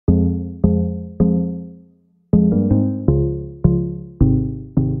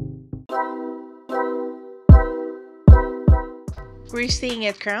We're staying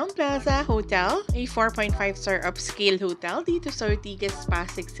at Crowne Plaza Hotel, a 4.5-star upscale hotel dito sa Patrikios,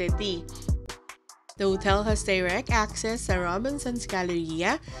 Pasig City. The hotel has direct access sa Robinson's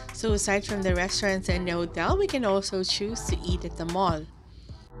Galleria, so aside from the restaurants and the hotel, we can also choose to eat at the mall.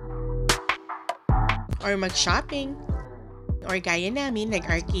 Or mag-shopping. Or gaya namin,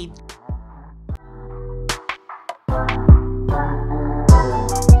 nag-arcade.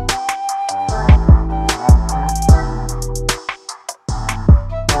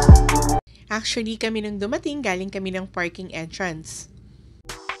 Actually, kami nung dumating, galing kami ng parking entrance.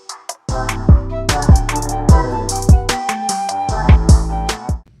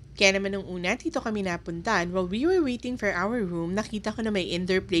 Kaya naman nung una, dito kami napuntan. While we were waiting for our room, nakita ko na may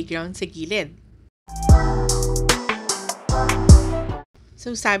indoor playground sa gilid.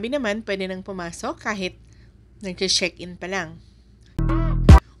 So sabi naman, pwede nang pumasok kahit nag-check-in pa lang.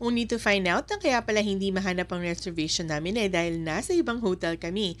 Only to find out na kaya pala hindi mahanap ang reservation namin dahil nasa ibang hotel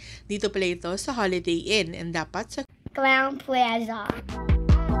kami. Dito pala ito sa Holiday Inn and dapat sa Crowne Plaza.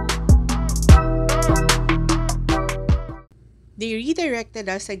 They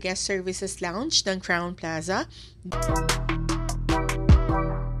redirected us sa guest services lounge ng Crowne Plaza.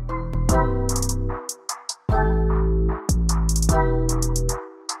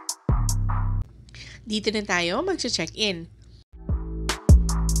 Dito na tayo mag-check-in.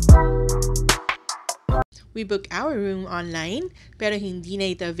 We booked our room online pero hindi na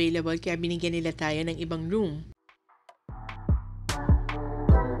ito available kaya binigyan nila tayo ng ibang room.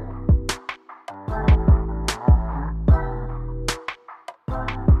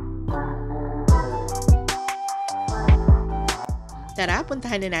 Tara,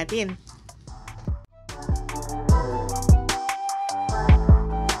 puntahan na natin.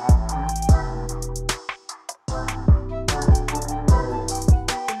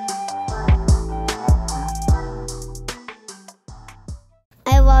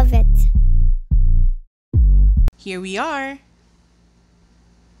 I love it. Here we are.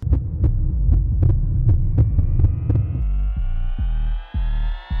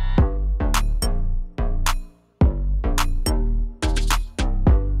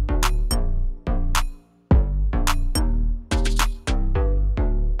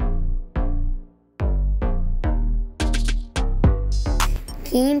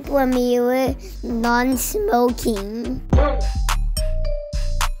 Team Premier non-smoking.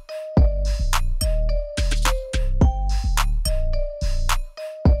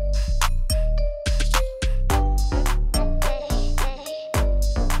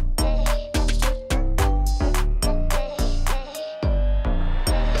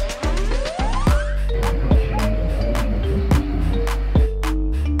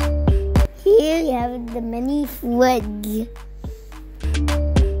 Here you have the mini fridge.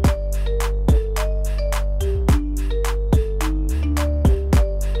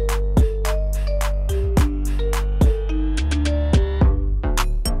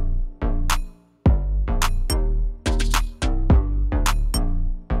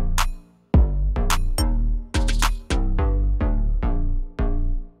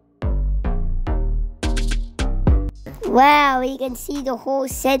 Wow, you can see the whole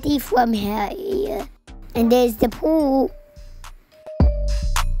city from here. And there's the pool.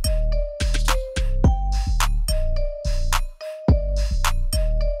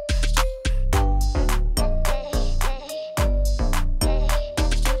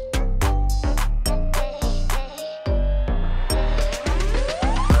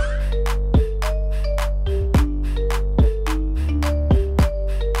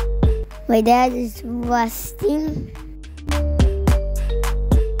 My dad is resting.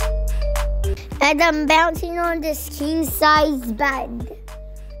 And I'm bouncing on this king-size bed.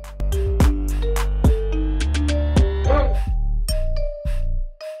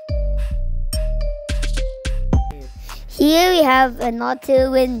 Here we have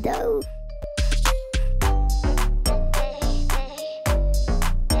another window.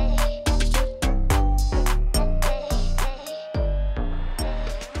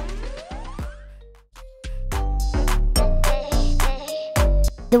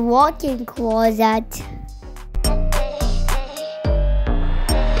 The walk-in closet.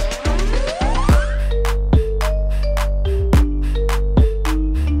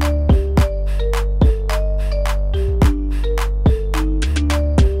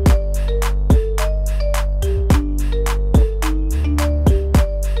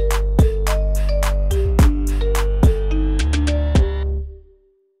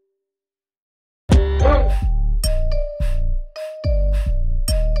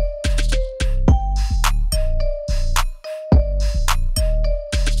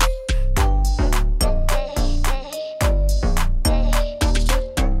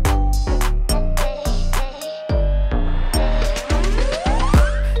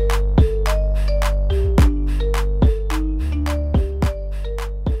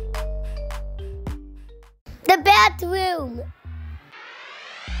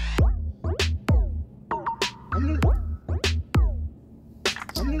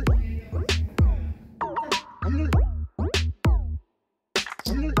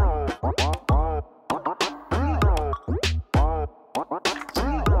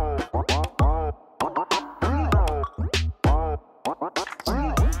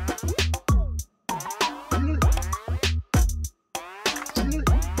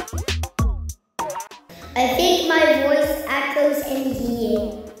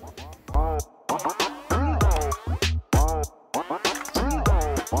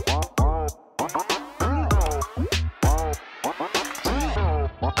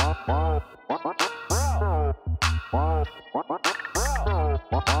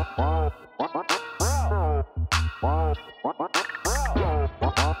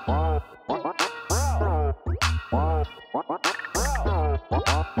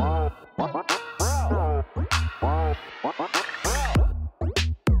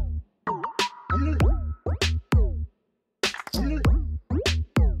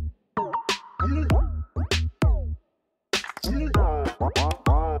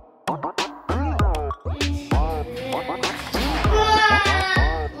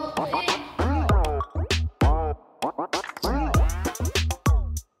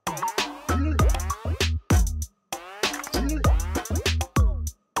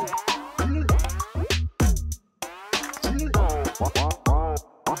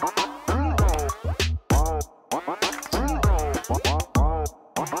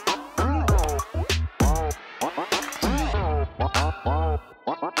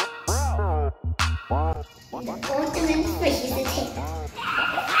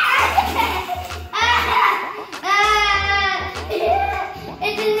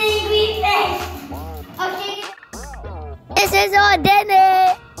 This is our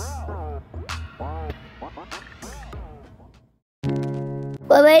dinner.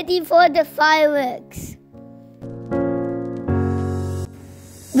 We're waiting for the fireworks.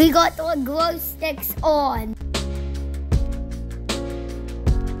 We got our glow sticks on.